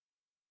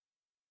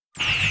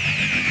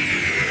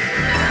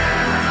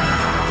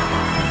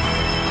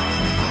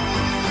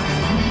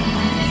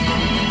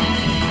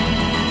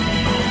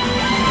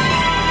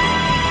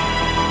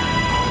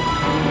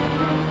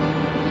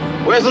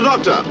Where's the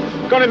doctor?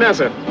 Got him there,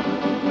 sir.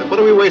 What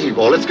are we waiting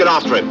for? Let's get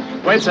after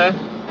him. Wait, sir.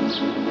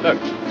 Look.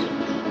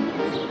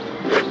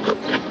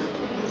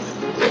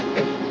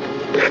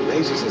 What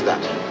blazes is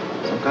that?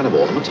 Some kind of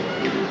ornament?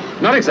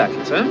 Not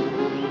exactly, sir.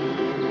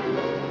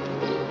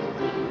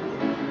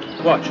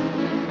 Watch.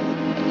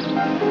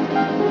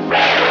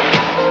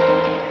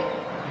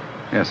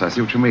 Yes, I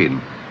see what you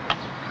mean.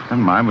 Never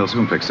mind, we'll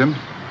soon fix him.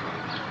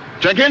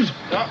 Jenkins?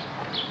 Yeah.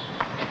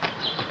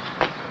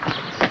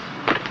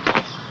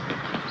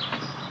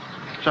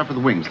 Shut for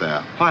the wings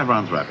there. 5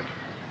 rounds rapid.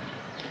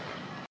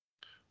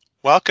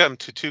 Welcome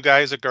to Two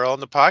Guys, a Girl,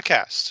 and the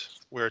podcast.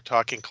 We're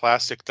talking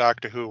classic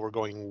Doctor Who. We're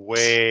going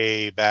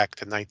way back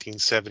to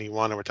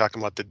 1971, and we're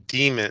talking about the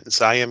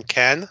Demons. I am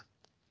Ken.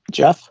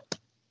 Jeff.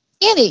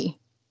 Annie.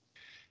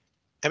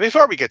 And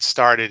before we get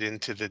started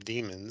into the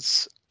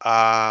Demons,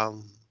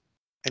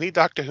 any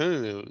Doctor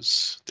Who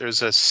news?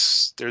 There's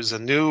a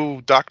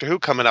new Doctor Who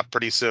coming up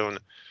pretty soon,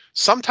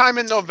 sometime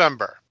in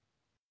November.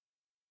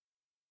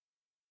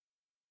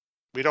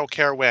 We don't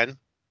care when.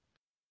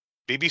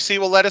 BBC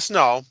will let us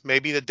know,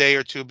 maybe the day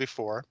or two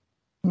before.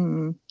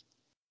 Mm.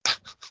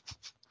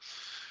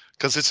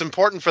 Because it's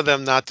important for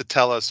them not to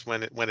tell us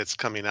when it's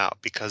coming out,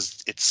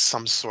 because it's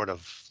some sort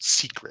of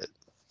secret.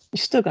 You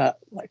still got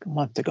like a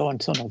month to go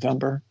until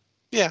November.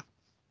 Yeah.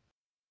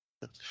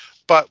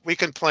 But we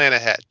can plan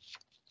ahead.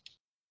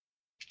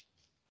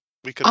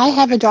 I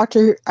have a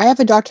Doctor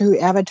Who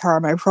avatar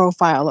on my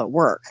profile at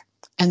work.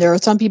 And there are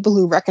some people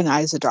who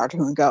recognize the Doctor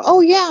Who and go,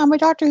 "Oh yeah, I'm a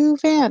Doctor Who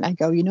fan." I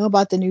go, "You know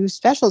about the new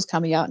specials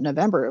coming out in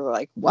November?" They're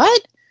like,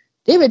 "What?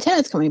 David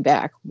Tennant's coming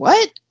back?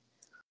 What?"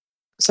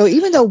 So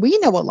even though we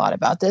know a lot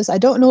about this, I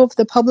don't know if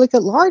the public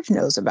at large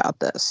knows about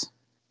this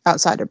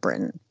outside of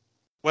Britain.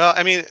 Well,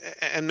 I mean,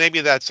 and maybe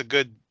that's a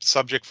good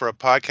subject for a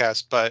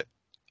podcast, but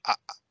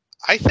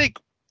I think,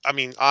 I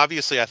mean,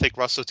 obviously, I think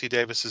Russell T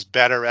Davies is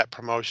better at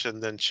promotion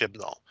than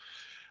Chibnall.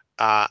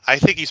 I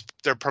think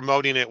they're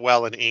promoting it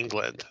well in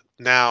England.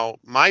 Now,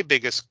 my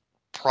biggest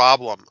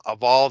problem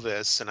of all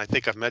this, and I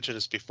think I've mentioned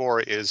this before,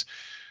 is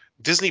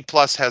Disney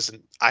Plus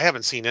I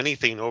haven't seen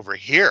anything over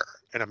here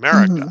in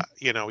America. Mm-hmm.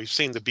 You know, we've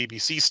seen the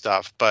BBC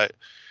stuff,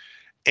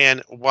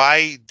 and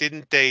why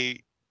didn't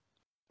they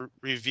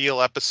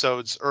reveal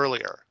episodes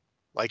earlier?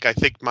 Like, I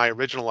think my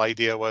original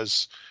idea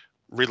was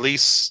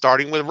release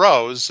starting with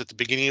Rose at the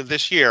beginning of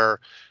this year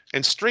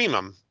and stream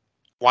them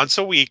once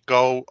a week,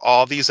 go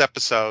all these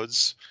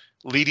episodes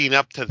leading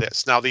up to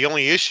this. Now, the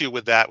only issue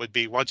with that would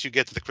be once you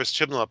get to the Chris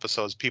Chibnall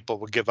episodes, people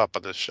will give up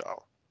on this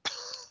show.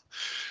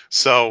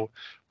 So,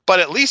 but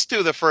at least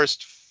do the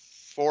first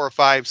 4 or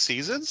 5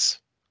 seasons,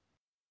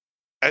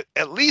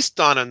 at least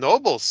Donna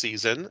Noble's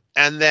season,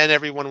 and then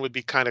everyone would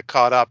be kind of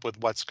caught up with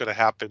what's going to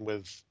happen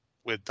with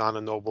Donna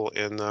Noble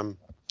in The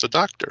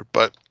Doctor.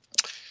 But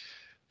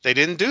they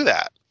didn't do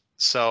that.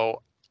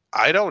 So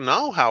I don't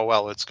know how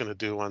well it's going to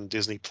do on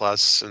Disney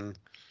Plus and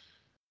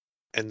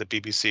the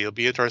BBC. It'll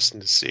be interesting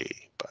to see,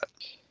 but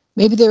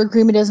maybe their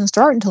agreement doesn't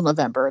start until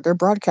November. Their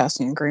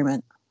broadcasting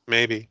agreement.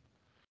 Maybe.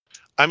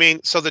 I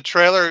mean, so the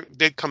trailer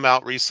did come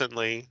out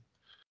recently.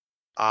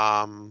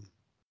 What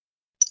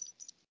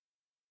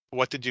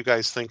did you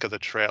guys think of the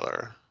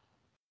trailer?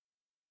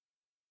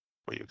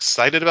 Were you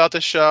excited about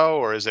the show,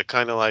 or is it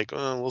kind of like,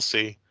 oh, we'll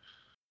see?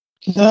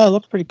 No, it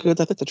looked pretty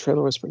good. I think the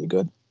trailer was pretty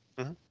good.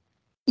 Mm-hmm.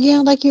 Yeah,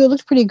 like you, it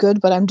looked pretty good,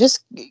 but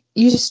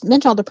you just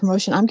mentioned all the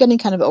promotion. I'm getting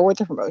kind of over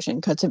the promotion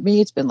because to me,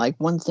 it's been like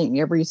one thing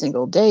every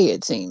single day,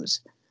 it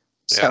seems.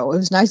 So It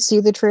was nice to see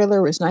the trailer.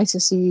 It was nice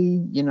to see,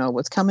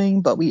 what's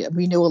coming, but we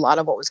knew a lot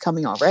of what was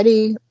coming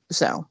already.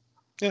 So.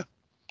 Yeah.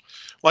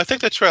 Well, I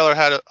think the trailer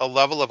had a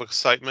level of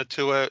excitement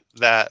to it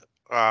that,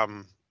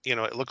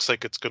 it looks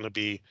like it's going to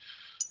be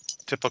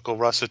typical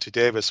Russell T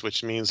Davies,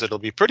 which means it'll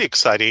be pretty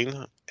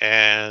exciting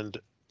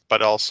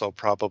but also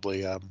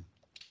probably,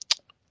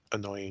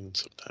 annoying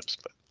sometimes,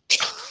 but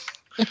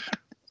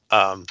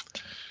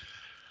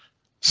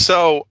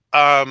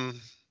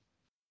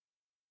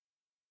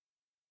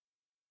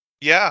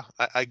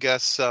I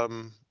guess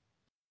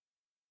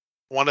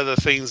one of the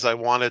things I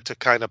wanted to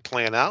kind of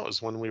plan out is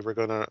when we were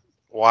going to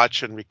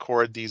watch and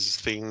record these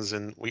things,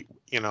 and we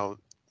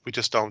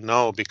just don't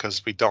know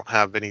because we don't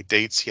have any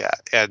dates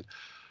yet, and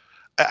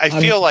I'm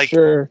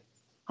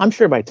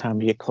sure by the time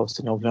we get close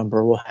to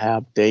November we'll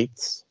have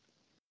dates.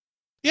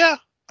 Yeah.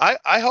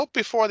 I hope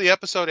before the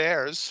episode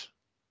airs.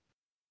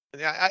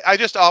 I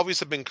just always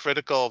have been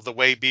critical of the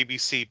way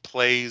BBC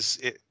plays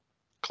it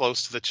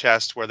close to the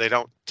chest, where they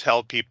don't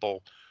tell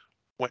people.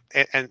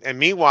 And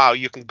meanwhile,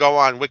 you can go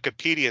on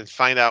Wikipedia and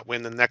find out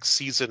when the next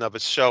season of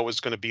a show is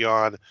going to be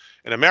on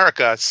in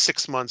America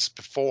 6 months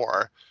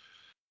before.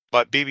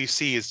 But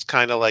BBC is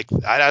kind of like,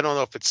 I don't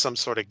know if it's some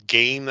sort of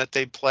game that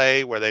they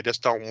play where they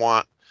just don't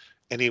want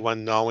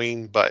anyone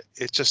knowing, but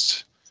it's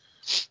just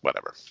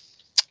whatever.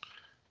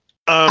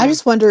 I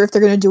just wonder if they're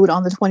going to do it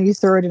on the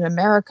 23rd in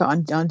America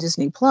on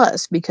Disney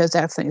Plus, because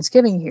that's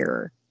Thanksgiving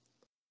here.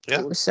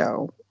 Yeah.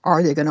 So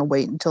are they going to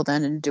wait until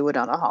then and do it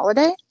on a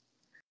holiday?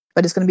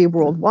 But it's going to be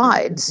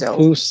worldwide. So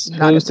who's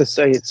to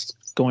say it's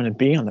going to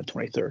be on the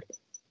 23rd?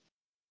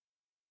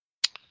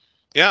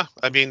 Yeah,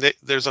 I mean,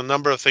 there's a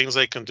number of things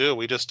they can do.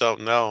 We just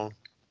don't know.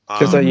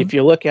 Because Mhm. if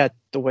you look at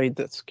the way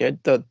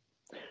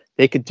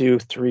they could do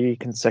 3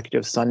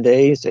 consecutive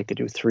Sundays, they could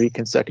do 3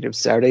 consecutive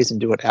Saturdays and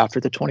do it after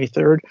the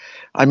 23rd.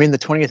 I mean, the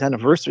 20th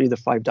anniversary of the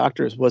Five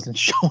Doctors wasn't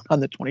shown on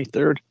the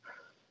 23rd.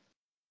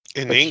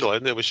 In But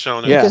England, it was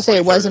shown You in Yeah. could say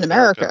it 23rd was in in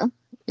America. America.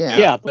 Yeah.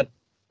 Yeah, but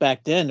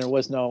back then there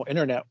was no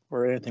internet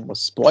where anything was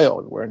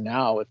spoiled. Where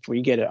now, if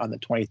we get it on the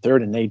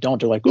 23rd and they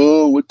don't, they're like,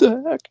 "Oh, what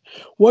the heck?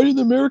 Why did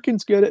the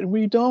Americans get it and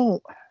we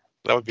don't?"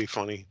 That would be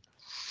funny.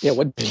 Yeah,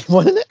 wouldn't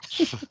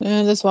it?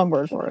 And that's one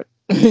word for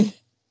it.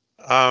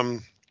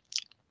 Um,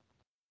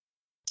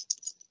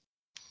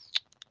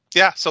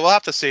 yeah, so we'll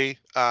have to see.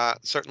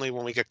 Certainly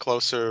when we get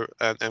closer,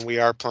 and we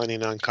are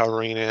planning on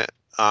covering it.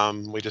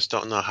 We just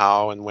don't know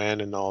how and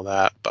when and all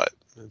that, but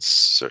it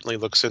certainly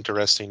looks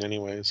interesting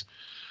anyways.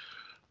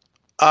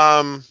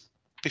 Um,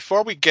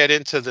 Before we get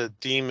into the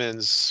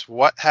demons,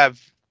 what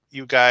have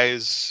you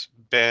guys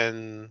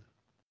been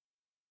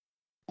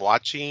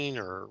watching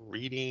or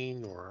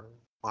reading or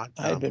what?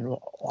 I've been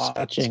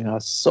watching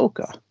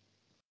Ahsoka,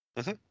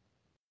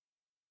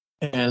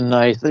 and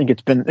I think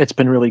it's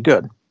been really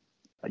good.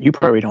 You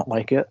probably don't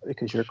like it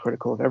because you're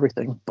critical of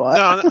everything, but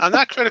No, I'm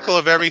not critical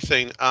of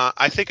everything.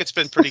 I think it's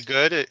been pretty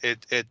good.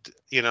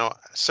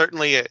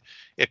 Certainly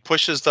it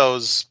pushes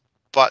those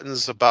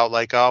buttons about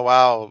like, oh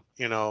wow,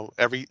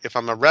 if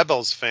I'm a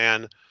Rebels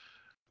fan,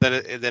 then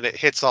it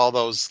hits all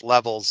those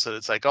levels and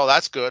it's like, oh,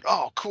 that's good.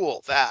 Oh,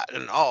 cool, that,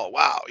 and oh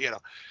wow,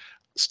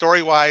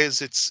 story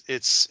wise,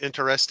 it's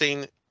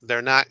interesting.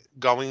 They're not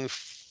going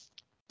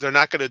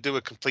to do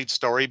a complete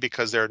story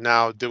because they're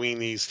now doing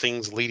these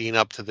things leading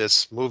up to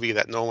this movie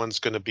that no one's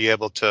going to be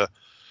able to.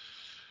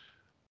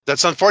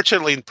 That's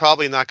unfortunately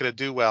probably not going to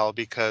do well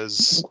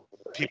because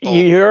people.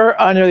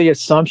 you're under the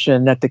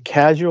assumption that the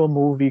casual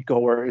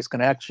moviegoer is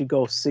going to actually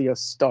go see a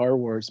Star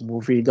Wars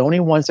movie. The only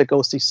ones that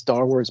go see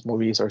Star Wars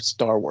movies are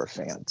Star Wars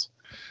fans.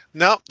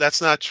 No,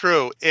 that's not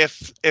true.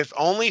 If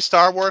only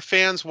Star Wars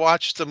fans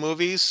watched the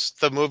movies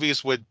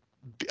would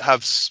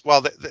have.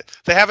 Well,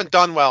 they haven't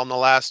done well in the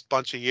last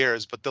bunch of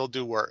years, but they'll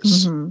do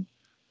worse. Mhm.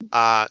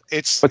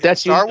 But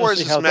that's Star Wars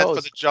usually is how it meant for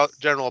goes. the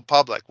general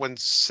public. When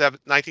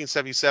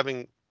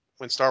 1977,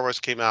 when Star Wars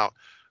came out,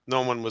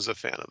 no one was a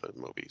fan of the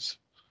movies,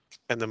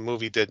 and the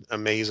movie did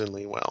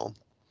amazingly well.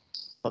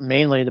 But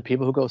mainly the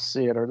people who go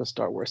see it are the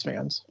Star Wars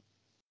fans.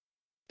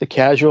 The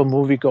casual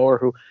moviegoer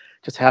who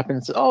just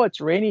happens, oh, it's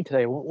rainy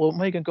today. Well,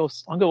 am I gonna go?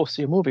 I'm gonna go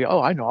see a movie.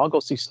 Oh, I know. I'll go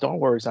see Star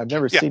Wars. I've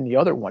never Yeah. seen the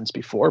other ones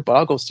before, but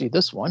I'll go see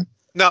this one.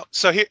 No,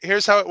 so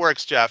here's how it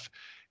works, Jeff.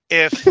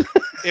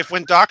 If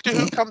when Doctor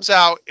Who comes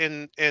out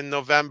in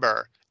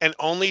November and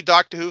only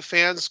Doctor Who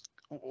fans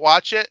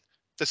watch it,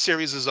 the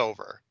series is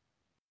over.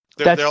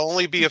 There'll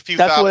only be a few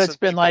That's thousand. what it's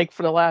been people. like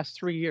for the last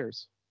 3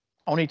 years.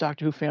 Only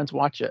Doctor Who fans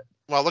watch it.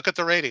 Well, look at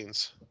the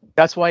ratings.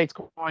 That's why it's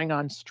going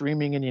on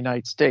streaming in the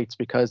United States,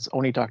 because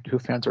only Doctor Who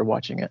fans are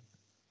watching it.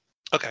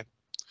 Okay,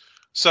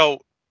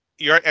 so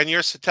you're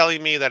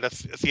telling me that a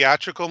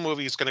theatrical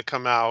movie is going to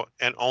come out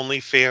and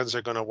only fans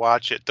are going to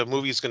watch it. The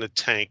movie's going to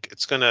tank.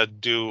 It's going to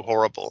do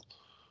horrible.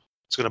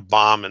 It's going to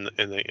bomb in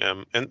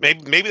the and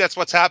maybe that's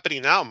what's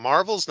happening now.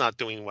 Marvel's not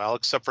doing well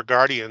except for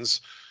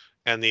Guardians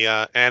and the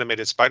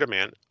animated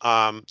Spider-Man.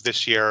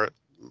 This year,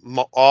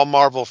 all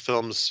Marvel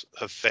films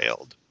have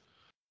failed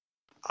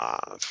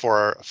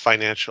for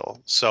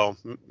financial. So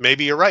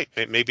maybe you're right.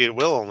 Maybe it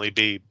will only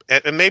be,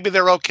 and maybe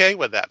they're okay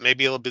with that.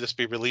 Maybe it'll just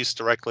be released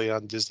directly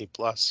on Disney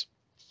Plus.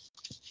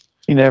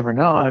 You never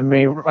know. I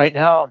mean, right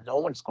now, no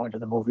one's going to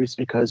the movies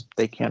because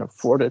they can't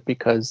afford it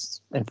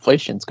because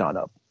inflation's gone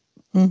up.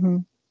 Mm-hmm.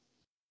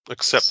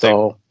 Except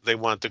So they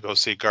want to go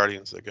see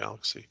Guardians of the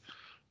Galaxy.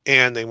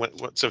 And they went.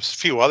 There's a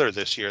few other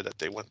this year that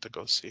they went to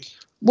go see.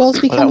 Well, it's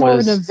become more of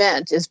was- an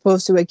event as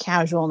opposed to a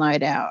casual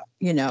night out,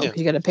 because Yeah.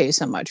 you got to pay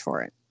so much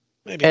for it.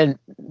 Maybe. And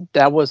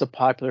that was a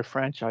popular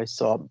franchise.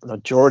 So the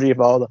majority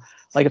of all the,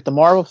 like, if the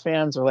Marvel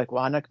fans are like,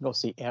 well, I'm not going to go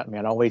see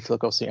Ant-Man, I'll wait till I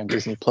go see it on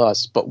Disney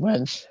Plus. But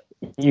when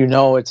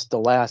it's the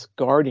last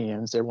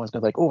Guardians, everyone's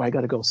going to be like, oh, I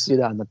got to go see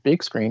that on the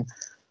big screen.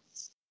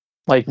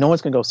 Like, no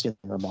one's going to go see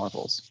the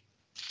Marvels.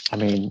 I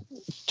mean,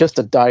 just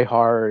a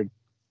hardcore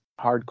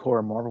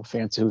Marvel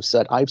fans who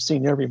said, I've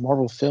seen every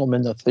Marvel film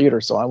in the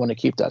theater, so I want to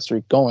keep that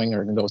streak going,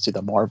 or going to go see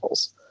the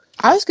Marvels.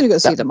 I was going to go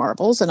see the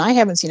Marvels, and I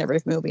haven't seen every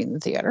movie in the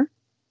theater.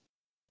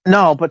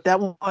 No, but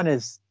that one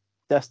is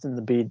destined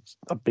to be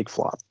a big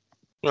flop.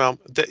 Well,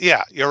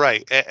 yeah, you're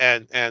right.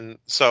 And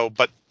so,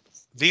 but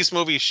these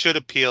movies should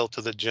appeal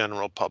to the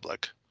general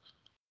public.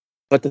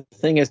 But the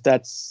thing is,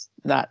 that's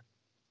not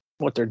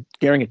what they're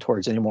gearing it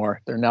towards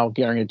anymore. They're now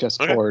gearing it just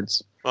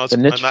towards the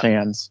niche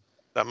fans.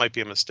 That might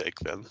be a mistake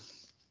then.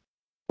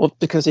 Well,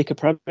 because they could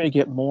probably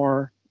get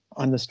more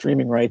on the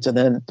streaming rights, and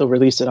then they'll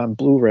release it on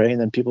Blu-ray,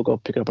 and then people go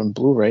pick it up on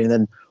Blu-ray, and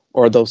then,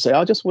 or they'll say,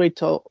 I'll just wait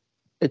till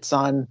it's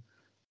on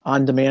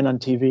demand on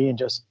TV and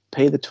just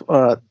pay the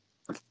 $12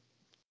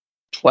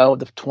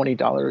 to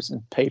 $20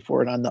 and pay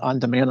for it on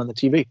demand on the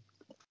TV.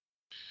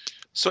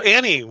 So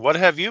Annie, what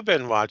have you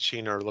been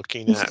watching or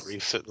looking at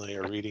recently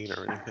or reading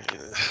or anything?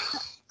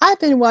 I've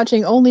been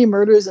watching Only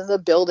Murders in the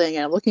Building,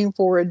 and I'm looking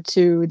forward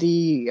to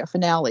the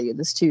finale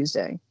this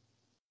Tuesday.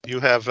 You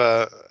have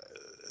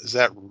is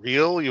that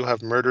real? You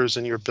have murders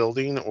in your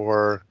building,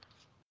 or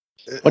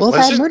Well,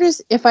 what is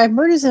it? if I have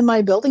murders in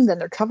my building, then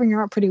they're covering them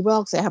up pretty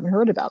well because I haven't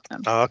heard about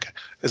them. Oh, okay.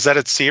 Is that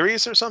a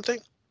series or something?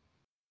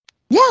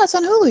 Yeah, it's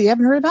on Hulu. You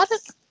haven't heard about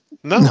it?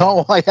 No.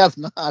 No, I have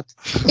not.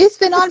 It's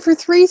been on for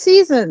 3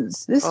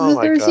 seasons. This Oh is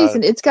the my 3rd God.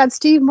 season. It's got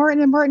Steve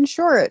Martin and Martin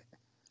Short.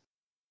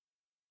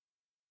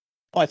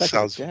 Oh, I thought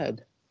Sounds- they were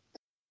dead.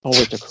 Oh,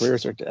 wait, their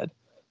careers are dead.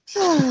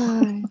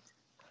 Seriously,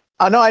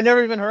 Oh, no, I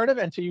never even heard of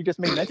it until you just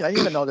made mention. I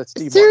didn't even know that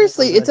Steve it's Martin was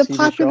in a TV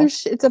popular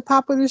show. it's a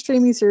popular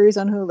streaming series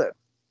on Hulu.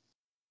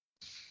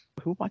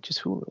 Who watches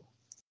Hulu?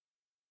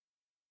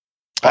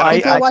 I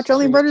If I watch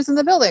Only actually- Murders in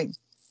the Building.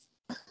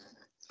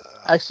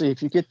 Actually,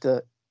 if you get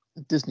the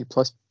Disney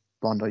Plus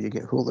bundle, you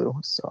get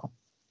Hulu. So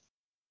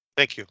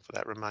Thank you for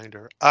that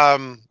reminder.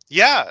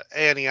 Yeah,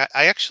 Annie, I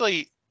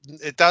actually,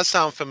 it does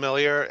sound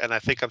familiar, and I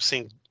think I've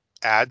seen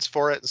ads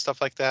for it and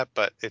stuff like that,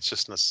 but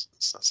it's not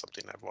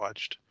something I've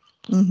watched.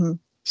 Mm-hmm.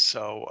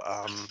 So,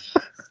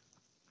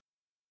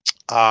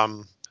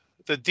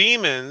 the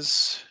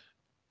Demons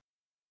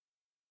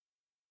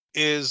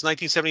is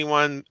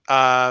 1971.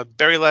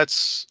 Barry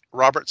Letts,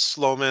 Robert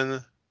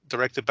Sloman,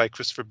 directed by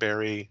Christopher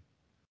Barry.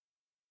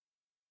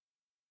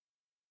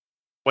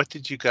 What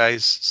did you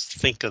guys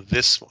think of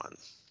this one?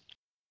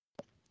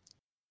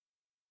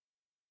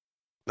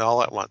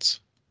 All at once.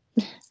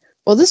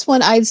 Well, this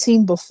one I've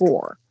seen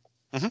before.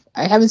 Mhm.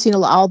 I haven't seen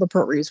all the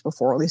Purries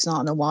before, at least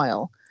not in a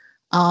while.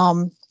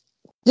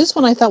 This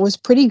one I thought was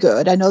pretty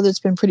good. I know that it's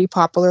been pretty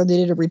popular. They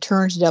did a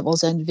Return to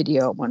Devil's End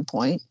video at one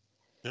point.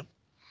 Yep.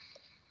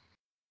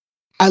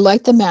 I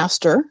like the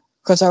Master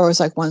because I always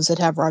like ones that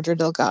have Roger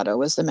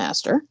Delgado as the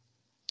Master.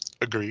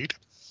 Agreed.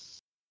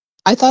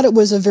 I thought it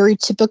was a very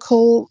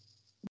typical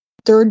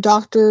Third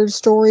Doctor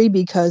story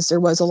because there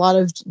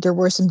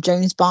were some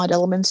James Bond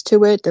elements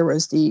to it. There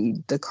was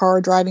the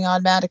car driving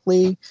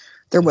automatically.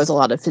 There was a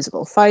lot of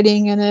physical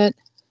fighting in it.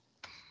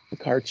 the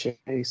car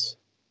chase.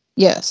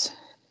 Yes.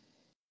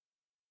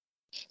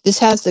 This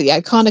has the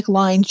iconic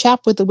line,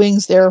 "Chap with the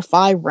wings there,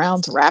 5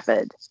 rounds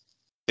rapid."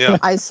 Yeah.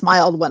 I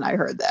smiled when I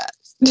heard that.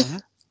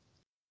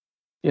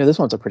 Yeah, this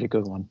one's a pretty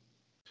good one.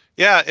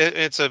 Yeah,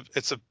 it's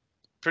a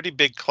pretty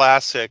big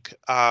classic.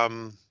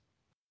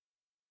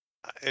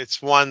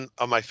 It's one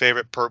of my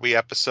favorite Pertwee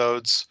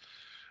episodes.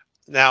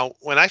 Now,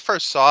 when I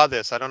first saw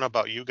this, I don't know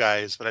about you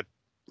guys, but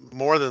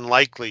more than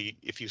likely,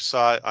 if you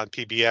saw it on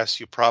PBS,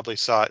 you probably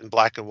saw it in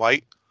black and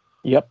white.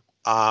 Yep.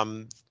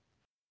 Um,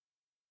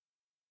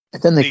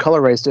 And then they The-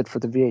 colorized it for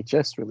the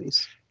VHS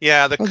release.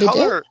 yeah, the Oh, they did?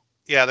 color.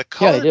 Yeah, the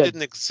color did.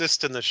 didn't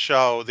exist in the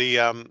show. The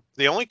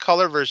only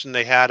color version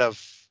they had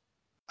of,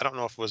 I don't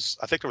know if it was.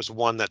 I think there was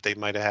one that they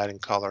might have had in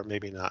color,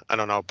 maybe not. I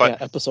don't know, but Yeah,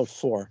 episode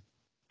 4.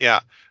 yeah,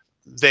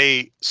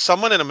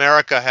 someone in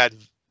America had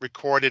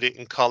recorded it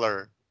in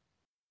color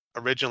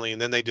originally,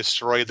 and then they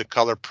destroyed the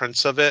color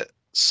prints of it.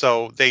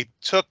 So they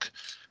took.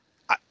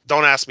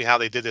 Don't ask me how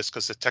they did this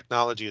because the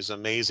technology is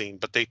amazing.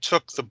 But they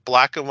took the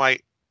black and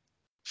white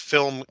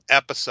film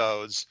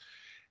episodes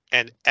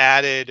and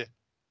added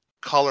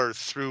color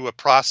through a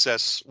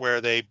process where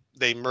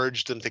they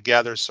merged them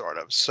together, sort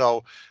of.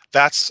 So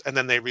and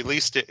then they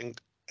released it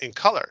in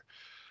color.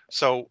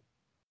 So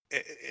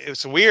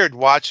it's weird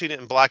watching it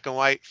in black and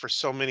white for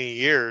so many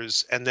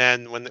years, and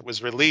then when it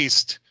was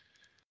released,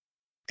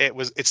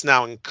 it's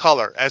now in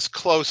color, as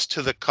close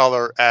to the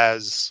color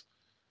as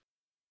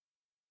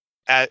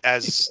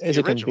As the it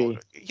can original. be.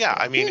 Yeah,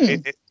 I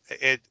mean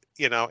it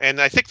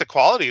and I think the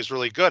quality is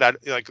really good.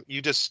 Like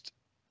you just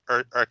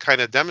are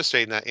kind of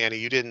demonstrating that, Annie.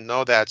 You didn't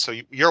know that, so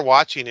you're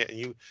watching it, and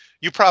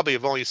you probably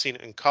have only seen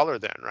it in color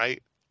then,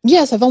 right?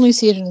 Yes, I've only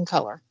seen it in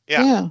color.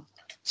 Yeah. Yeah.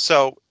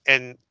 So,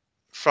 and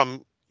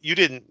you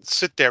didn't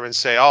sit there and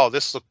say, "Oh,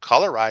 this looked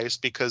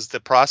colorized," because the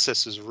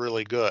process is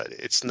really good.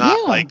 It's not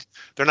Yeah. like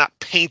they're not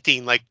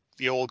painting like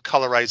the old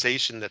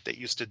colorization that they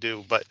used to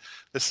do, but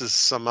this is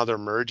some other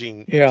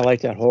merging. Yeah, I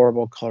like that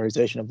horrible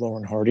colorization of Laurel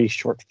and Hardy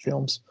short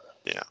films.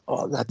 Yeah.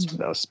 Oh, that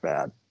was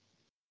bad.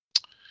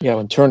 Yeah,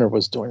 when Turner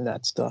was doing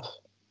that stuff.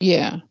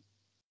 Yeah.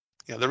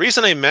 Yeah, the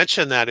reason I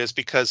mention that is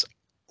because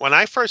when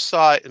I first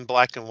saw it in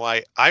black and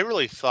white, I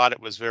really thought it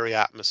was very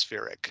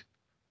atmospheric,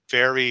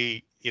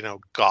 very,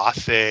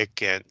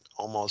 gothic and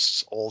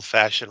almost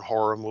old-fashioned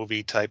horror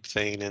movie type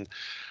thing. And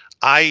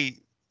I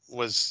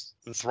was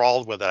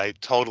enthralled with it. I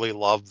totally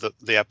loved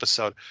the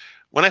episode.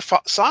 When I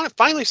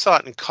finally saw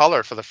it in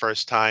color for the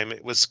first time,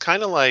 it was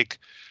kind of like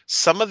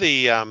some of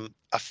the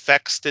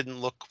effects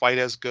didn't look quite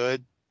as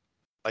good.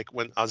 Like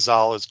when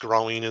Azal is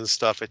growing and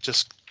stuff, it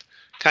just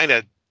kind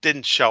of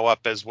didn't show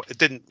up it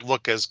didn't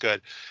look as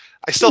good.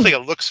 I still think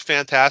it looks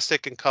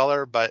fantastic in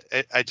color, but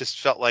I just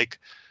felt like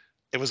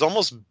it was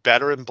almost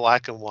better in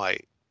black and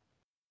white.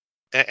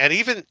 And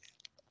even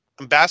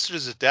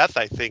Ambassadors of Death,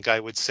 I think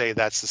I would say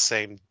that's the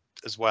same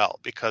as well,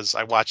 because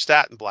I watched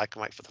that in black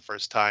and white for the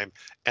first time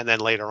and then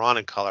later on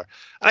in color.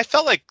 And I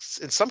felt like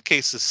in some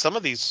cases, some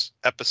of these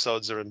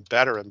episodes are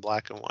better in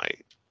black and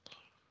white.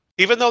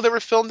 even though they were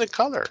filmed in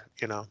color.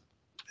 I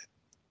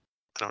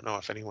don't know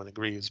if anyone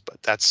agrees,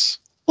 but that's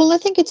Well, I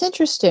think it's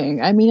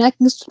interesting. I mean, I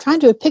can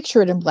trying to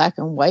picture it in black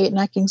and white, and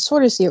I can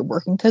sort of see it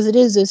working because it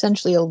is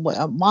essentially a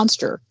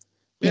monster,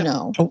 you Yeah.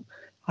 know. Oh,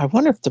 I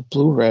wonder if the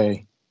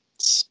Blu-ray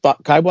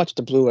spot. I watched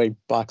the Blu-ray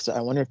box.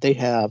 I wonder if they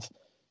have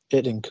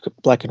it in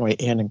black and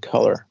white and in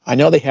color. I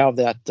know they have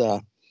that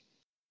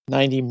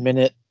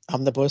 90-minute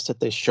omnibus that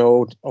they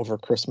showed over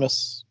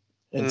Christmas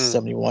in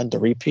 '71, the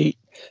repeat.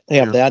 They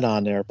have that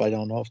on there, but I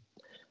don't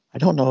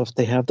know if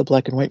they have the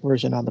black and white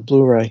version on the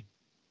Blu-ray.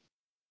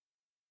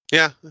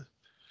 Yeah.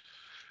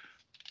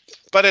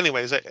 But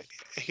anyways,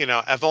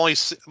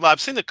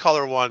 I've seen the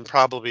color one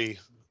probably.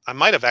 I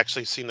might have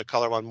actually seen the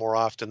color one more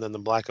often than the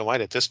black and white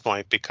at this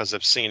point because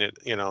I've seen it,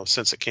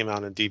 since it came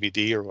out on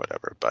DVD or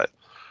whatever. But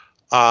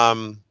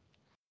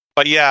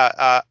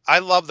yeah, I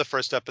love the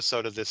first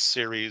episode of this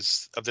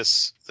series of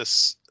this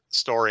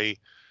story,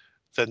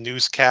 the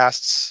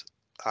newscasts.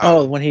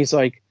 When he's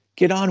like,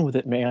 "Get on with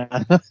it, man."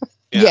 Yeah.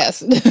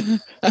 Yes.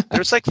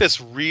 There's like this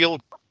real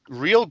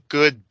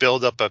good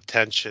buildup of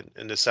tension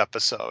in this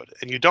episode,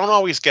 and you don't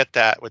always get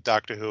that with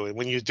Doctor Who, and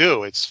when you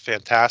do, it's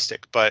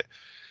fantastic. But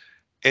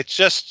it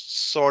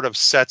just sort of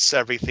sets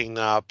everything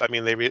up. I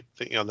mean,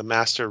 the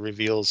master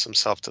reveals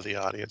himself to the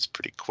audience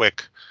pretty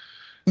quick,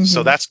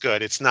 so that's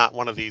good. It's not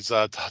one of these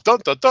dun,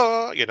 dun,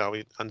 dun,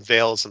 he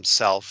unveils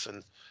himself,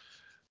 and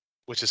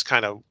which is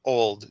kind of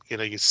old.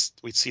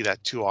 We'd see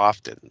that too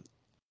often,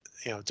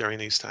 during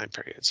these time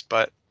periods.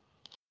 But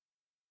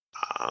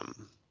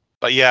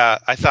yeah,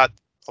 I thought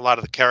a lot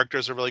of the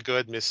characters are really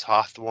good. Miss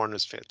Hawthorne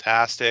is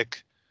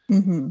fantastic.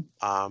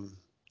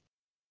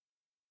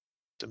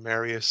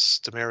 Damaris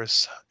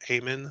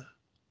Heyman.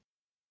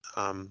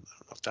 I don't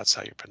know if that's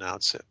how you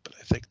pronounce it, but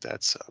I think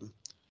that's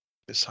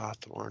Miss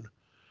Hawthorne.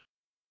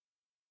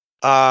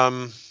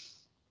 I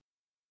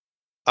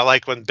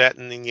like when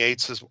Benton and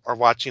Yates are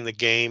watching the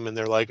game, and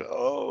they're like,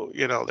 "Oh,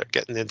 they're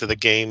getting into the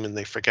game, and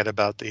they forget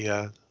about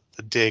the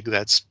dig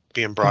that's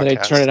being broadcast." And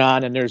then they turn it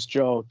on, and there's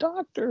Joe,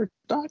 doctor,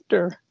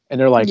 and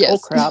they're like, Yes. "Oh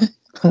crap!"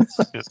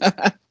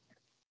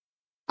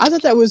 I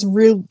thought that was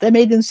real. That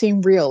made them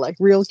seem real, like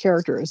real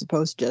characters, as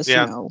opposed to just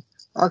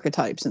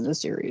archetypes in the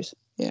series.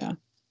 Yeah.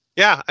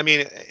 Yeah, I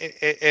mean,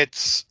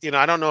 it's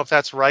I don't know if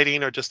that's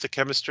writing or just the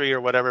chemistry or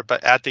whatever,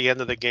 but at the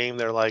end of the game,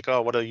 they're like,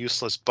 "Oh, what a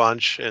useless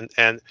bunch,"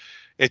 and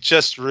it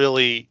just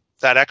really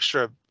that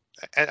extra.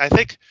 And I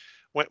think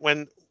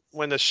when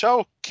the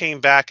show came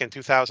back in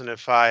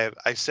 2005,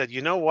 I said,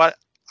 you know what?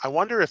 I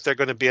wonder if they're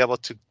going to be able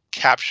to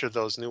capture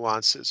those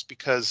nuances,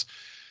 because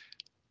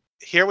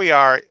here we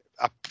are,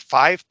 a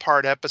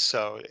 5-part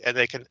episode, and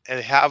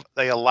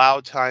they allow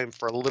time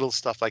for a little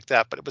stuff like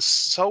that, but it was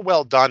so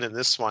well done in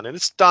this one, and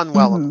it's done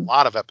well in a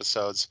lot of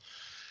episodes.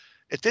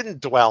 It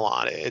didn't dwell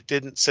on it. It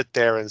didn't sit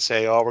there and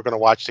say, "Oh, we're going to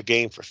watch the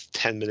game for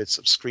 10 minutes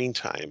of screen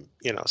time,"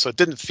 so it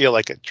didn't feel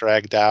like it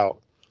dragged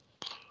out.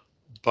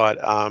 But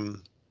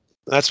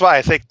that's why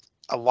I think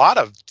a lot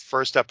of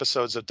first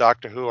episodes of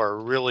Doctor Who are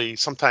really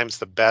sometimes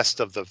the best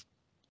of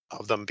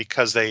them,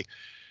 because they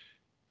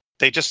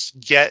just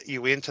get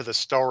you into the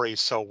story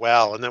so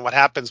well. And then what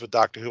happens with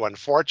Doctor Who,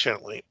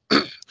 unfortunately,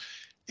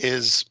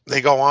 is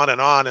they go on,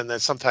 and then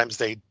sometimes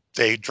they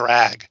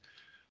drag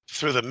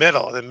through the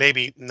middle, and then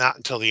maybe not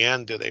until the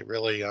end do they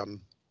really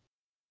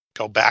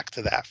go back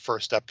to that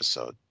first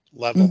episode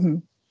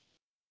level.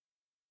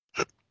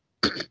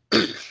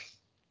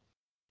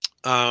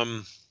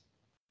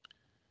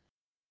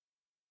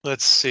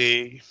 Let's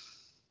see.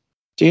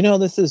 Do you know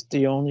this is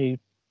the only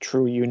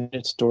true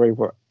unit story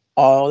where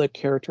all the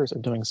characters are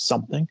doing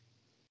something?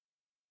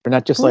 They're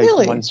not just like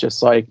one's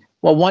just like,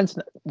 well,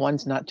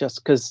 one's not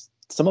just, because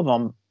some of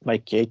them,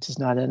 like Gates is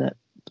not in it.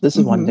 This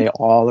is one they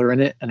all are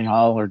in it, and they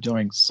all are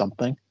doing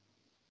something.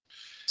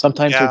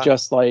 Sometimes they're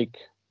just like,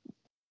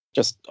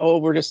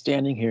 we're just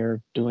standing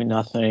here doing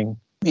nothing,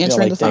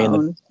 answering the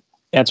phone.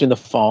 Answering the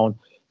phone.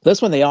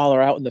 This one, they all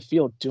are out in the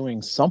field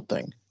doing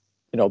something.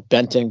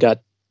 Benton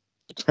got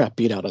the crap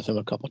beat out of him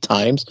a couple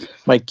times.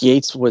 Mike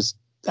Gates was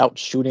out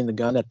shooting the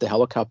gun at the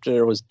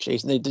helicopter, was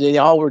chasing. They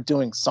all were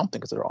doing something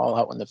because they're all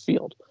out in the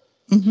field.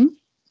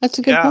 That's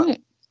a good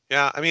point.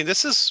 Yeah, I mean,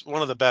 this is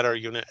one of the better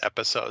unit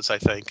episodes, I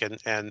think,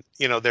 and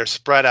they're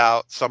spread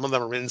out. Some of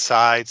them are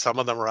inside, some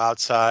of them are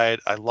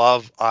outside. I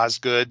love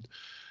Osgood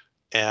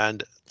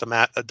and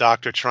the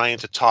doctor trying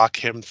to talk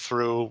him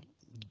through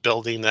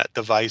building that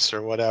device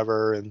or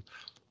whatever, and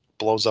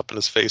blows up in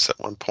his face at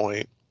one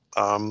point.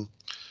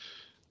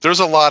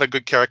 There's a lot of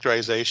good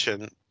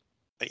characterization.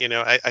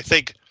 I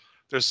think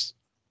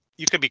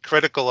you can be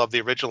critical of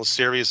the original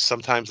series.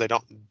 Sometimes they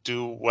don't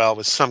do well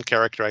with some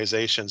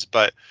characterizations,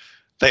 but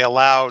they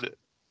allowed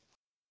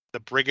the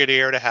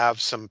Brigadier to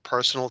have some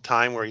personal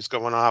time where he's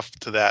going off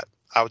to that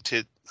out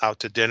to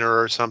dinner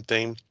or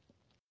something.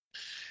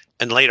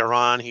 And later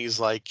on, he's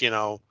like,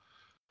 come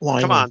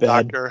on,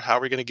 doctor, how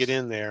are we going to get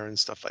in there and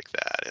stuff like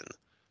that. And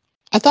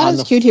I thought it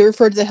was cute. He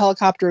referred to the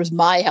helicopter as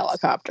my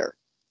helicopter.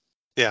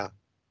 Yeah.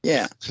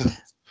 Yeah.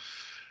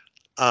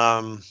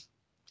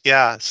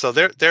 Yeah. So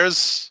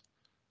there's,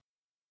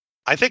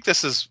 I think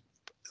this is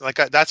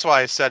that's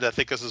why I said I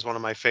think this is one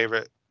of my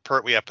favorite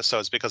Pertwee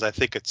episodes, because I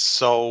think it's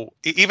so,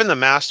 even the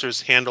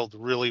Masters handled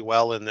really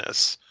well in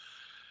this,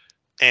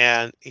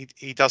 and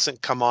he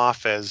doesn't come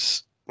off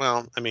as,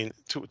 well, I mean,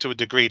 to a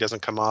degree, he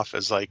doesn't come off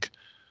as like,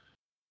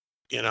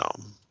 you know,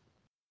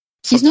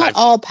 He's not sometimes,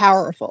 all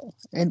powerful,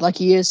 and like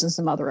he is in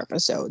some other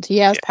episodes. He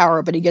has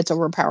power, but he gets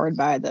overpowered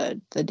by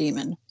the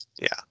demon.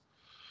 yeah.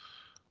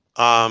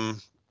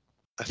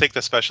 I think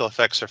the special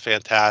effects are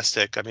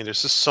fantastic. I mean,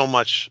 there's just so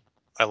much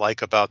I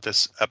like about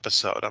this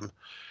episode.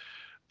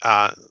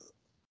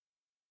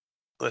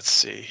 Let's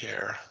see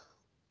here.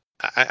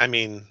 I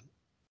mean,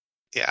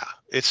 yeah,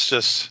 it's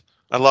just,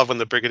 I love when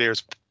the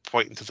Brigadier's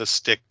points the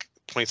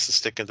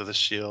stick into the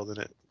shield, and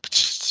it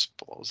just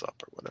blows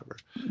up or whatever.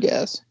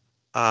 Yes.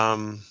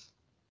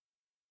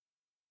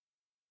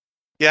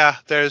 Yeah,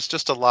 there's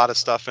just a lot of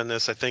stuff in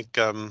this. I think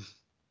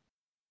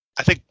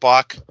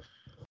Bach,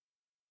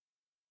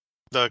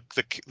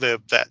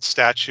 that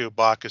statue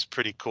Bach is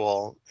pretty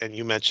cool, and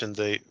you mentioned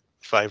the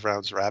 5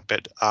 rounds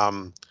rapid.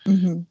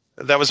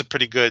 That was a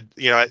pretty good,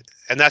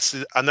 and that's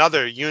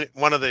another unit.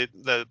 One of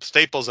the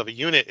staples of a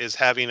unit is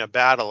having a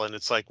battle, and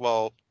it's like,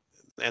 well,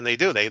 and they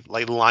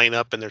line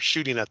up and they're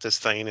shooting at this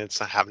thing, and it's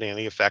not having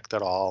any effect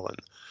at all, and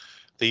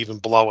they even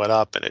blow it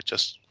up, and it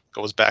just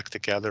goes back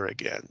together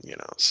again,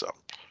 So,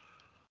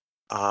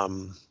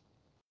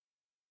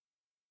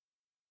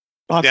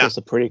 Bach yeah, was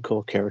a pretty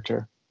cool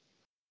character.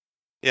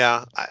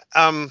 yeah.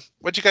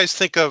 What'd you guys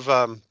think of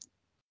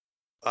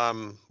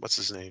what's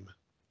his name,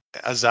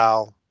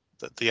 Azal?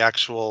 The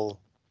actual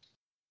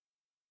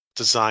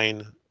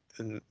design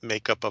and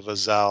makeup of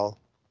Azal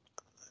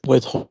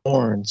with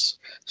horns.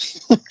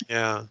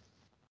 Yeah.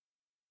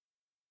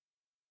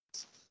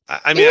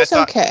 I mean, it was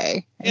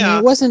okay. Yeah. I mean,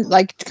 it wasn't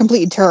like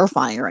completely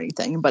terrifying or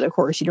anything, but of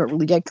course, you don't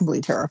really get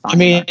completely terrifying. I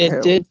mean,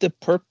 it did the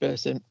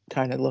purpose and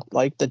kind of looked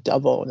like the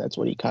devil, and that's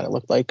what he kind of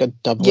looked like, a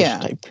devilish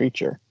type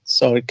creature.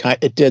 So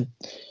it did,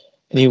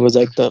 and he was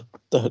like the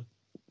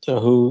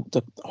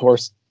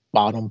horse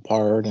bottom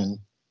part and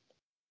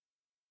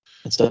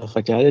stuff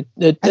like that.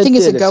 I think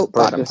it's a goat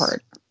bottom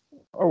part.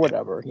 Or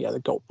whatever. Yeah, the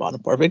goat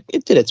bottom part. But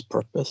it did its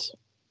purpose.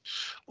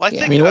 Well,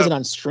 I mean, it wasn't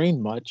on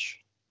screen much.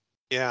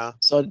 Yeah.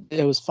 So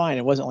it was fine.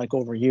 It wasn't like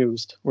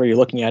overused where you're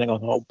looking at it and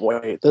going, oh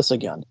boy, this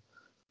again.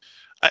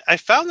 I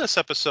found this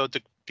episode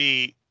to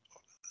be,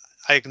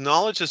 I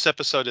acknowledge this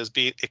episode as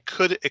being, it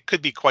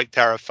could be quite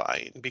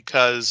terrifying,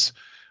 because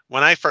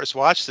when I first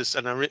watched this,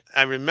 and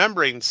I'm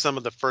remembering some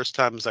of the first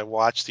times I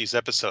watched these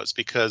episodes,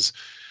 because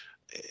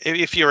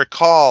if you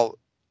recall,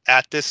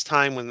 at this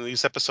time when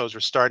these episodes were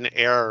starting to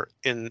air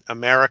in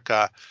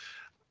America,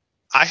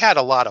 I had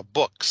a lot of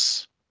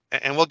books,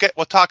 and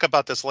we'll talk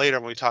about this later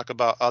when we talk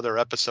about other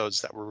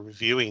episodes that we're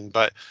reviewing.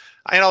 But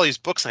I had all these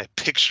books, and I had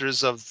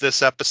pictures of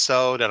this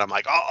episode, and I'm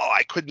like, oh,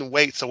 I couldn't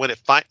wait. So when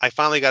I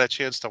finally got a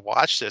chance to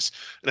watch this,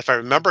 and if I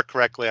remember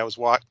correctly, I was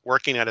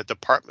working at a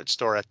department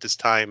store at this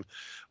time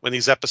when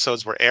these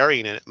episodes were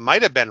airing, and it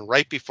might have been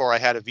right before I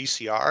had a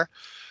VCR.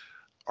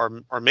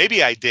 Or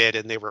maybe I did,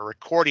 and they were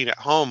recording at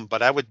home,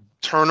 but I would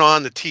turn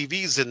on the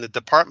TVs in the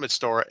department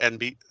store and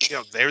be,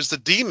 there's the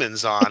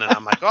Daemons on, and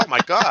I'm like, oh my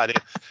God.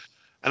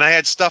 And I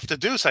had stuff to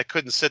do, so I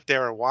couldn't sit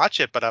there and watch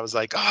it, but I was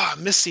like, oh,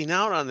 I'm missing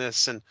out on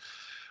this.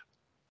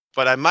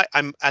 But I'm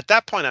at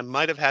that point, I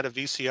might have had a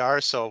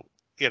VCR. So,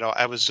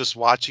 I was just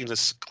watching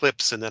the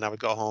clips, and then I would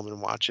go home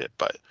and watch it.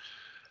 But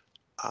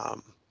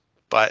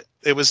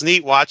it was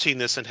neat watching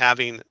this and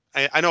having,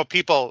 I know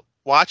people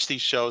watch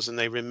these shows and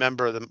they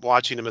remember them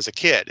watching them as a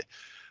kid.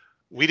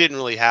 We didn't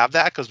really have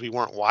that because we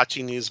weren't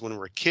watching these when we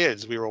were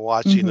kids. We were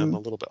watching them a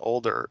little bit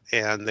older,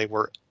 and they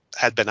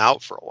had been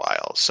out for a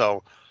while.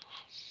 So,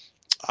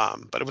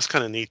 but it was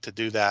kind of neat to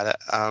do that.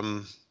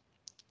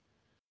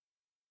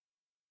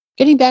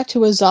 Getting back to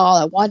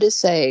Azal, I wanted to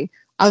say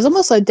I was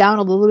almost let down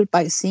a little bit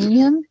by seeing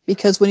him,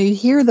 because when you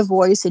hear the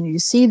voice and you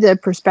see the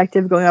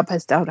perspective going up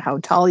as to how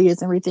tall he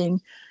is and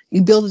everything,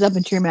 you build it up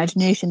into your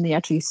imagination and you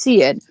actually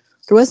see it.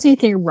 There wasn't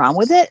anything wrong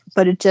with it,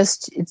 but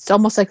it's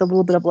almost like a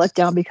little bit of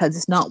letdown because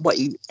it's not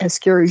as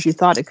scary as you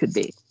thought it could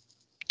be.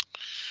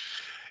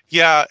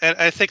 Yeah, and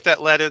I think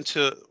that led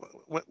into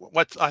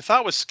what I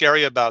thought was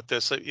scary about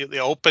this. The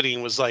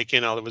opening was like,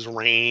 there was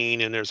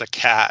rain and there's a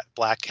cat,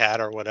 black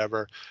cat or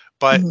whatever.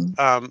 But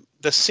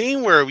the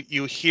scene where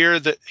you hear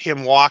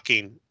him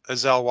walking,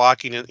 Azal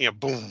walking, and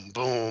boom,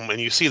 boom, and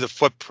you see the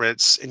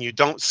footprints and you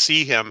don't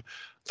see him,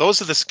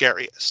 those are the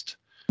scariest.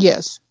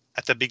 Yes.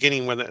 At the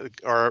beginning,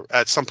 or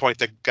at some point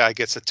the guy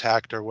gets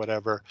attacked or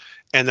whatever,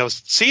 and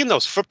seeing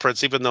those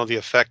footprints, even though the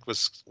effect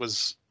was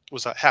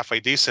halfway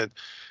decent,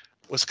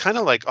 was kind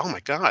of like, oh my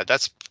God,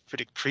 that's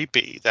pretty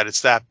creepy that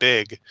it's that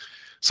big.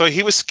 So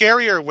he was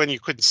scarier when you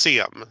couldn't see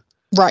him.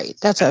 Right.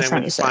 That's what I was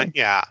trying to say.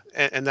 Yeah,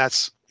 and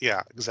that's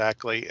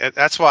exactly. And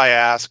that's why I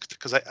asked,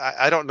 because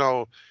I don't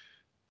know.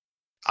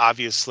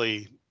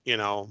 Obviously,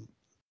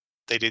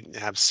 they didn't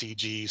have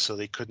CG, so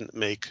they couldn't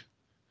make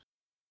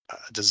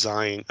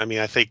design. I mean,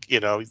 I think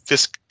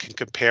this can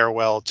compare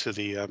well to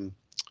the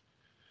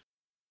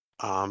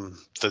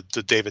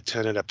the David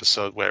Tennant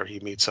episode where he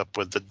meets up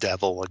with the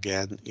devil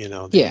again.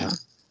 Yeah.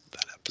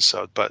 That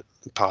episode, but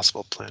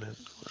Impossible Planet.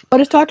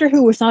 But if Doctor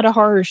Who was not a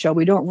horror show,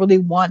 we don't really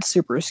want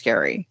super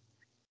scary,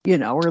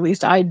 or at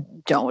least I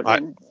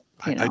don't.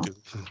 I do.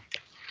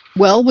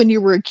 Well, when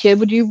you were a kid,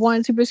 would you have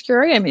wanted super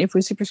scary? I mean, if it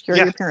was super scary,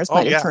 Yeah. your parents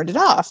might have turned it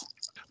off.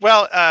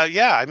 Well,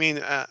 yeah. I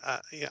mean,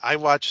 I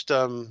watched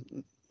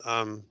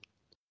I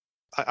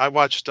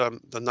watched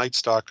the Night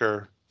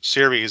Stalker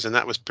series, and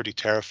that was pretty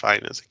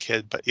terrifying as a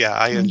kid. But yeah,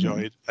 I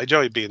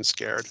enjoyed being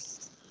scared.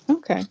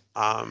 Okay.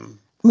 I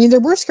mean,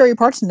 there were scary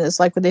parts in this,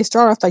 like when they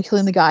start off by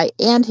killing the guy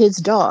and his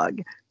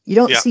dog. You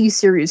don't see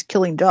series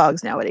killing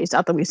dogs nowadays.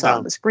 Not that we saw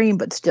on the screen,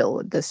 but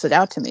still, this stood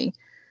out to me.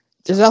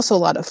 There's also a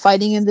lot of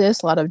fighting in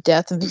this, a lot of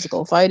death and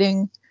physical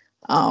fighting.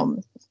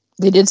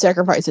 They did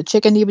sacrifice a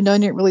chicken, even though I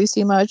didn't really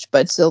see much.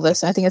 But still, I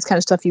think it's kind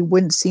of stuff you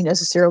wouldn't see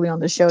necessarily on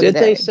the show today.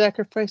 Did they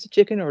sacrifice the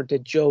chicken, or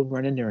did Joe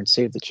run in there and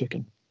save the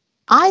chicken?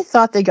 I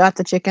thought they got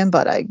the chicken,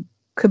 but I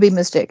could be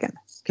mistaken.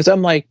 Because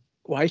I'm like,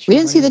 why? We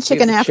didn't see the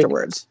chicken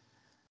afterwards.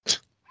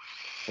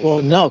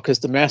 Well, no, because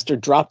the master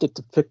dropped it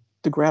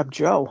to grab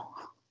Joe.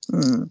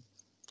 So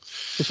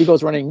she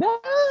goes running. No.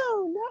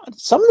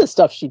 Some of the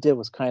stuff she did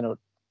was kind of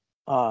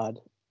odd.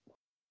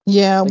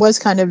 Yeah, it was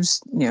kind of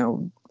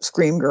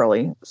scream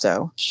girly.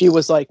 So she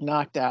was like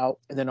knocked out,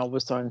 and then all of a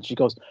sudden she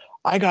goes,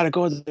 "I got to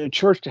go to the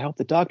church to help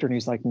the doctor," and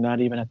he's like,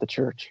 "Not even at the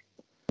church."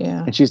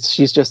 Yeah, and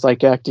she's just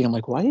like acting. I'm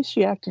like, why is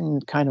she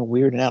acting kind of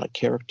weird and out of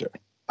character?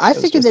 I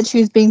figured that she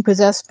was being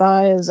possessed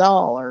by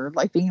Azal, or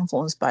like being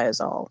influenced by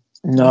Azal.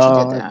 No,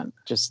 she did that. I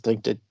just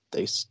think that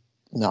they.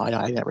 No,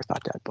 I never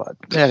thought that, but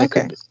yeah,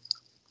 okay.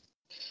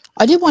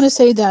 I did want to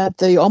say that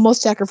the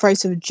almost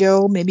sacrifice of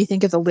Joe made me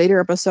think of the later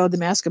episode, The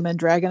Mask of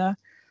Mandragora,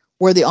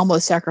 where they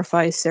almost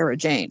sacrificed Sarah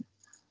Jane.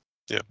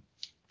 Yeah.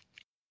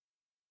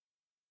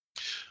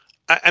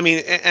 I mean,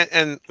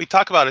 and we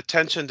talk about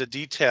attention to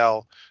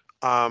detail.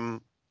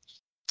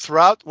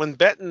 Throughout, when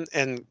Benton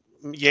and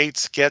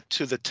Yates get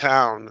to the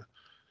town,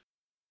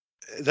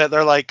 that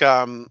they're like,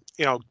 do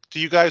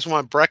you guys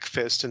want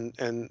breakfast?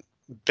 And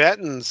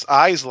Benton's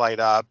eyes light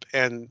up,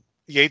 and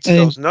Yates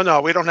goes, no,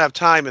 we don't have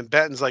time. And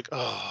Benton's like,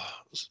 oh,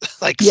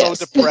 like so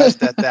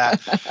depressed at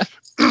that.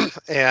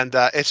 And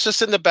it's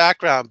just in the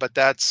background, but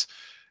that's,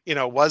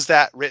 was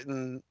that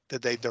written?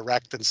 Did they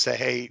direct and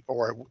say,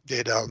 or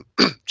did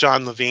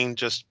John Levine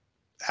just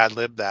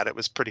ad-lib that? It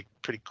was pretty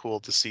cool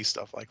to see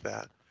stuff like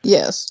that.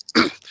 Yes.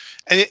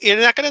 And you're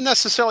not going to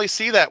necessarily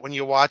see that when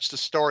you watch the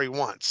story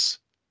once.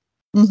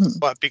 Mm-hmm.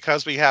 But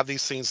because we have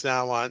these things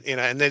now on,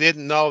 and they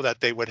didn't know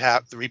that they would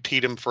have to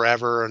repeat them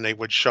forever, and they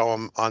would show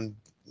them on,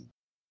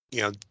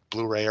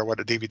 Blu-ray or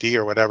DVD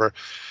or whatever.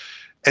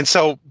 And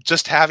so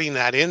just having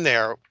that in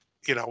there,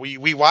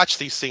 we watch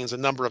these things a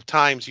number of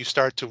times. You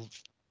start to,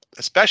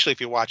 especially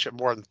if you watch it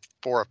more than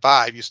 4 or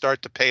 5, you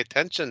start to pay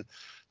attention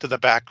to the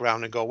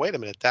background and go, wait a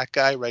minute, that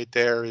guy right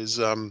there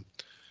is,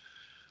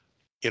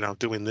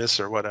 doing this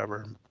or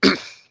whatever.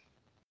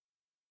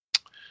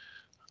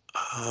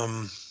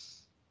 A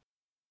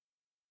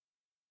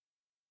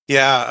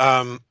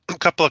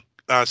couple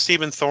of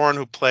Stephen Thorne,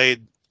 who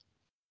played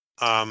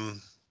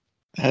Azal.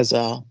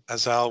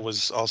 Azal,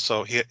 was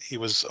also he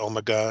was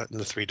Omega in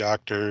the Three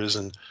Doctors,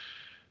 and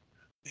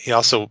he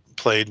also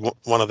played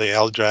one of the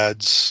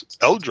Eldrads.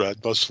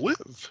 Eldrad must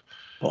live.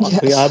 Well,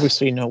 yes. We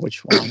obviously know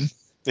which one.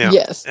 Yeah.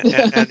 Yes.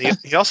 and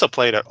he also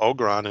played an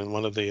Ogron in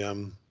one of those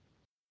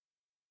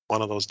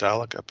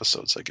Dalek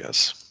episodes, I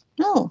guess.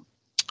 Oh.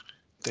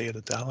 Day of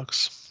the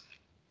Daleks.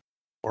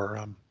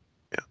 Or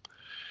yeah.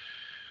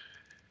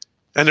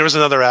 And there was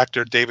another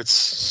actor, David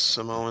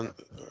Simone,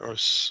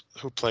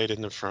 who played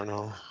in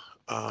Inferno.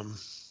 It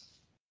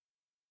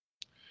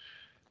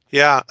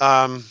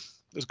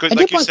was good.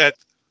 Like you said,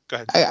 go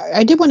ahead.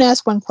 I did want to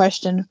ask one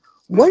question.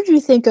 What did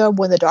you think of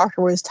when the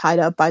doctor was tied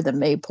up by the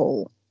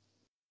maypole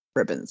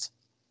ribbons?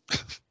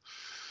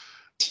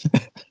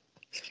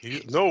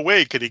 No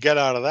way could he get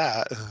out of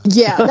that.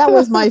 Yeah, that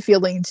was my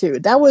feeling too.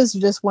 That was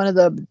just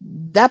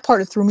that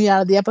part threw me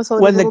out of the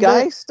episode. When the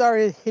guy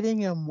started hitting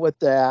him with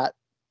that,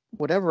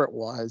 whatever it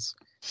was,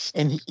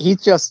 and he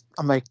just,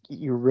 I'm like,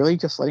 you're really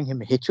just letting him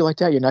hit you like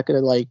that? You're not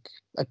going to like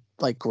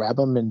grab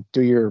him and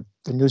do your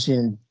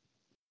Venusian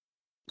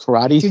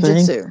karate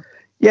Jiu-jitsu thing?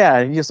 Yeah,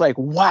 and he's just like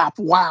whap,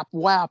 whap,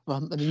 whap.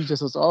 And he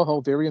just was,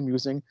 very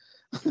amusing.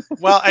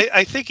 Well,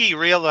 I think he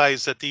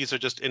realized that these are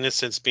just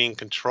innocents being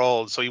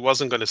controlled, so he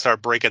wasn't going to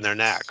start breaking their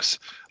necks.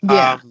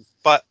 Yeah.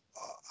 But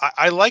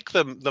I like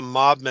the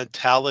mob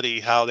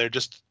mentality, how they're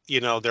just,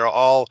 they're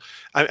all,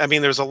 I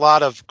mean, there's a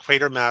lot of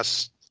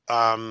Quatermass,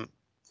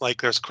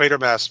 like there's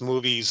Quatermass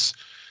movies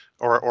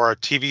or a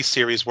TV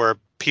series where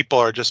people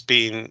are just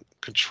being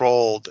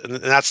controlled, and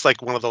that's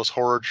like one of those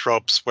horror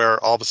tropes where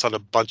all of a sudden a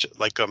bunch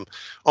of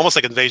almost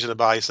like Invasion of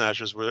the Body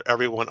Snatchers, where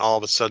everyone all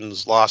of a sudden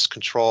has lost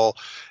control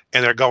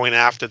and they're going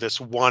after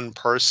this one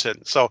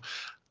person. So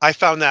I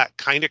found that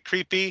kind of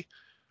creepy,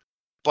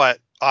 but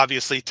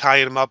obviously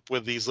tying them up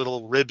with these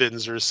little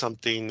ribbons or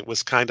something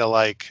was kind of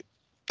like,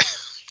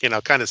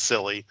 kind of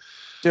silly.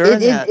 During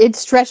that, it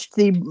stretched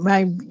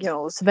my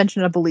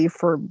suspension of belief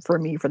for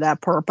me for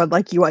that part. But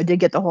like you, I did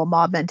get the whole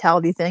mob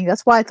mentality thing.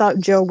 That's why I thought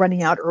Joe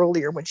running out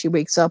earlier when she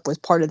wakes up was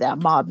part of that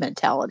mob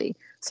mentality.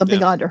 Something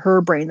got into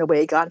her brain the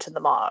way it got into the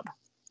mob.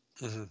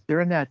 Mm-hmm.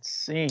 during that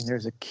scene,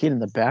 there's a kid in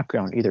the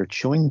background either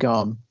chewing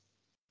gum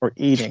or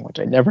eating, which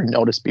I never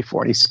noticed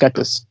before. And he's got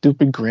this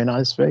stupid grin on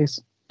his face.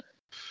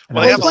 And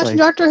Well, I they was have just Watching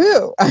like, Doctor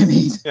Who. I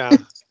mean, Yeah,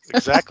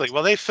 exactly.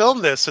 Well, they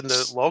filmed this, and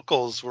the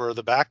locals were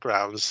the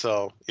backgrounds.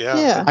 So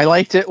Yeah. I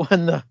liked it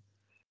when the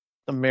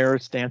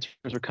mayor's dancers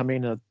are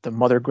coming. The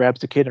mother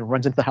grabs the kid and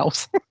runs into the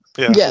house.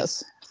 yeah.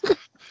 yes.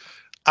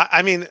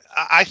 I mean,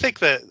 I think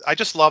that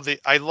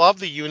I love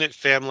the unit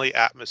family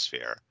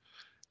atmosphere,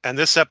 and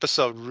this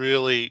episode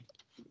really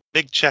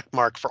big check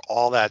mark for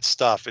all that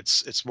stuff.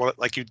 It's more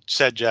like you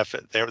said, Jeff.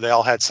 They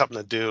all had something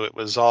to do.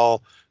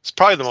 It's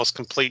probably the most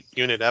complete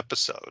unit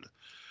episode.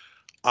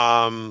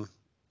 And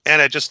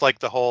I just like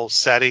the whole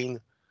setting.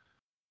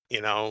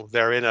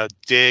 They're in a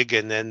dig,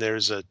 and then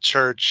there's a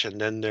church,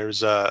 and then there's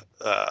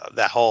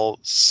that whole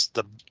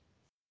the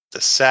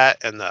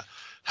set and the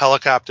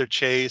helicopter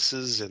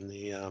chases and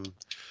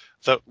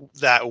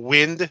that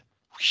wind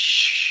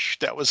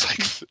that was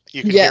like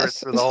you can hear it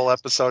through the whole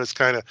episode. It's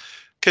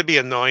could be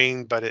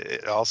annoying, but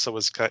it also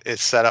was it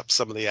set up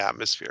some of the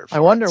atmosphere. I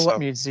wonder what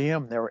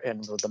museum they were in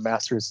with the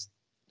Masters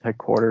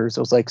headquarters. It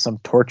was like some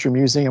torture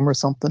museum or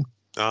something.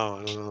 Oh,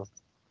 I don't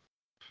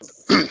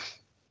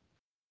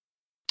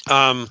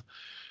know.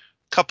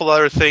 Couple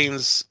other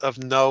things of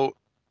note.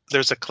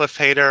 There's a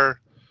cliffhanger.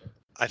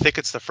 I think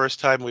it's the first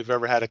time we've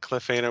ever had a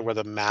cliffhanger where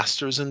the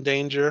Master's in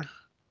danger.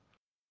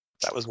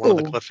 That was one of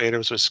the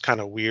cliffhangers, was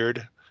kind of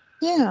weird.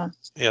 Yeah.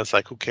 Yeah, it's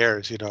like, who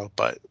cares,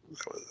 but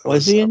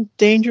was he in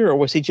danger, or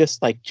was he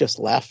just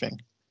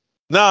laughing?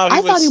 No,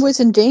 I thought he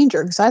was in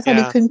danger because I thought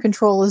he Yeah. couldn't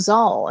control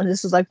Azal, and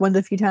this is like one of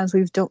the few times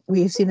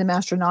we've seen the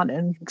Master not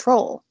in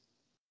control.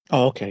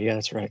 Oh, okay, yeah,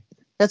 that's right.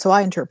 That's how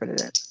I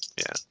interpreted it.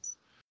 Yeah.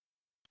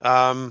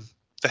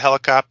 The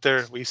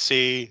helicopter we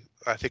see,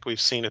 I think we've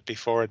seen it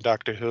before in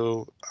Doctor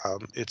Who.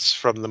 It's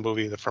from the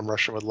movie From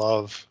Russia with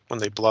Love. When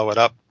they blow it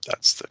up,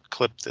 that's the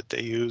clip that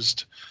they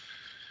used.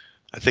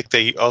 I think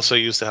they also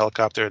used the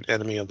helicopter in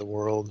Enemy of the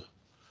World.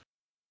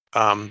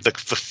 The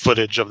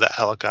footage of that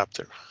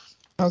helicopter.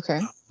 Okay.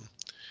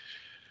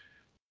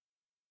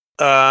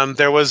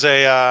 There was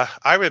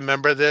I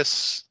remember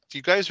this. Do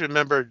you guys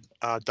remember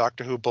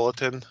Doctor Who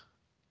Bulletin?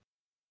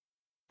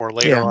 Or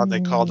later on,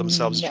 they called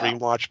themselves No.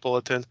 Dreamwatch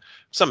Bulletin.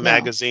 Some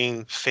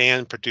magazine,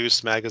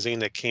 fan-produced magazine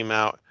that came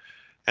out.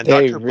 And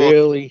They Dr.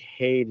 really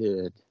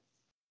hated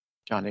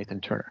John Nathan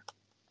Turner.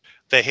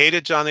 They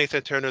hated John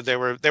Nathan Turner. They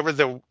were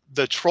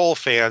the troll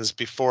fans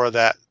before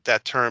that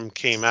term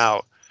came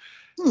out.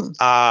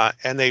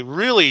 And they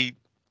really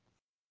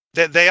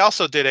they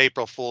also did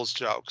April Fool's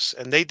jokes.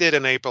 And they did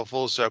an April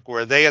Fool's joke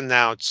where they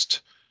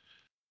announced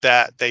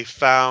that they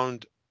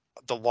found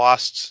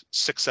the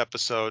sixth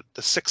episode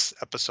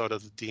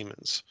of the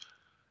Demons.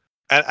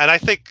 And I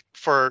think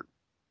for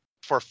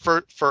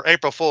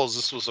April Fool's,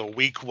 this was a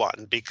weak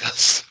one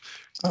because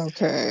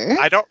Okay.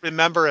 I don't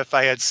remember if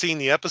I had seen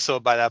the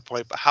episode by that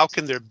point, but how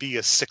can there be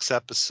a sixth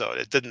episode?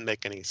 It didn't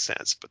make any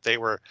sense, but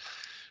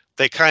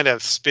they kind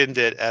of spinned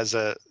it as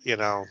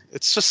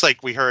it's just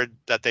like we heard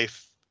that they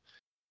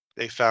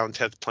found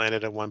 10th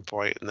Planet at one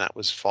point and that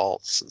was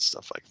false and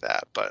stuff like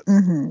that. But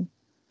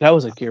that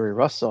was a Gary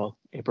Russell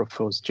April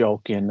Fool's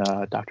joke in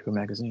Doctor Who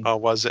magazine. Oh,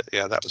 was it?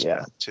 Yeah, that was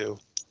bad too.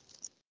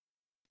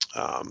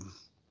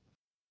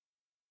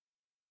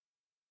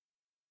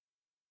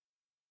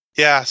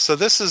 Yeah, so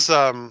this is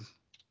one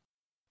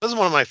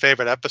of my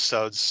favorite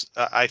episodes.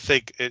 I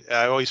think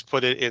I always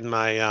put it in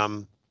my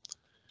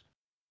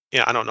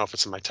I don't know if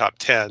it's in my top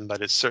 10,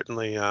 but it's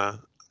certainly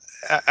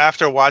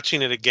after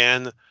watching it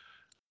again,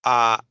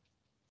 I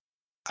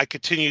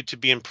continued to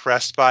be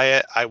impressed by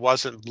it. I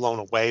wasn't blown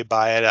away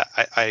by it.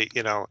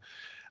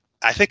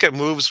 I think it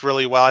moves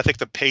really well. I think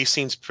the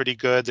pacing's pretty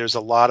good. There's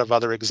a lot of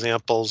other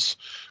examples,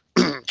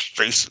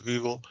 Face of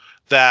Evil,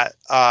 that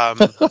are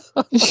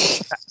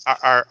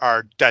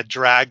that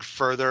drag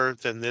further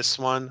than this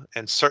one,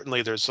 and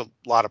certainly there's a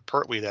lot of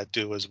Pertwee that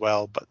do as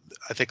well. But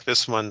I think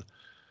this one,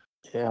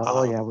 we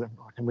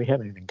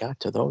haven't even got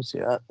to those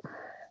yet.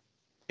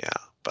 Yeah,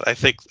 but I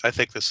think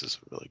this is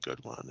a really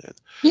good one. And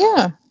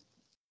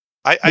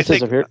I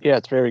think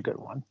it's a very good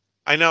one.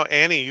 I know,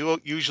 Annie, you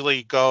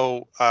usually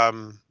go.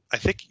 I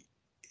think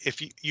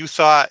if you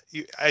thought,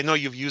 I know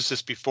you've used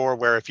this before,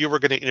 where if you were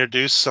going to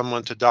introduce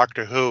someone to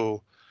Doctor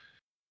Who,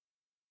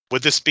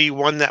 would this be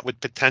one that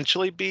would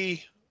potentially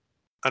be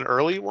an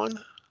early one?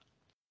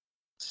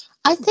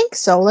 I think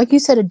so. Like you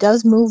said, it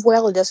does move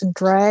well. It doesn't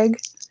drag.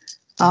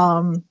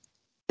 Again,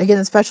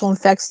 the special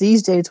effects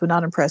these days would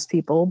not impress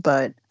people,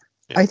 but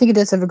I think it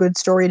does have a good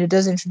story, and it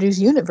does introduce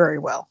Unit very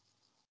well.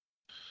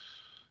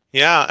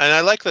 Yeah, and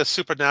I like the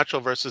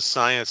supernatural versus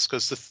science,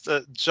 because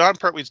the John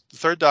Pertwee's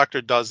Third Doctor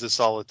does this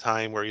all the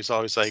time, where he's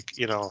always like,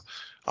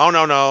 oh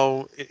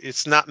no,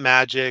 it's not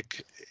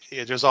magic.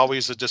 There's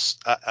always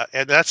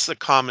and that's the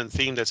common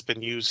theme that's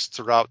been used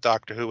throughout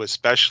Doctor Who,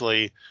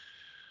 especially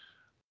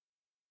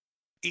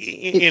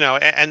you know,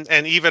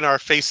 and even our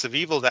Face of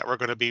Evil that we're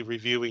going to be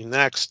reviewing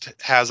next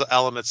has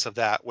elements of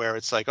that where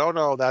it's like, oh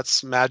no,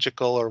 that's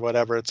magical or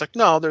whatever. It's like,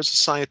 no, there's a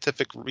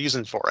scientific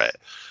reason for it.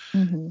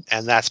 Mm-hmm.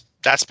 And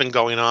that's been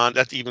going on.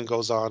 That even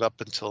goes on up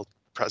until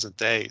present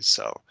day.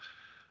 So,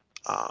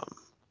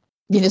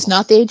 It's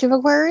not the age of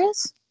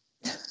Aquarius?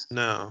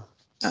 no,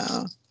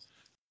 Oh.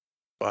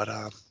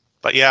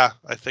 but yeah,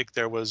 I think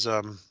there was,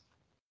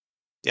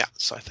 yeah,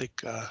 so I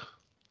think,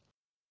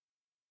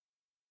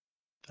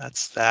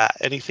 that's that.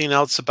 Anything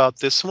else about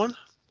this one?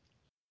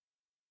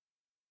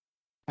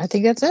 I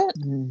think that's it.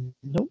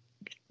 Nope.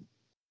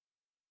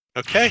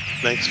 Okay,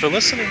 thanks for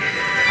listening.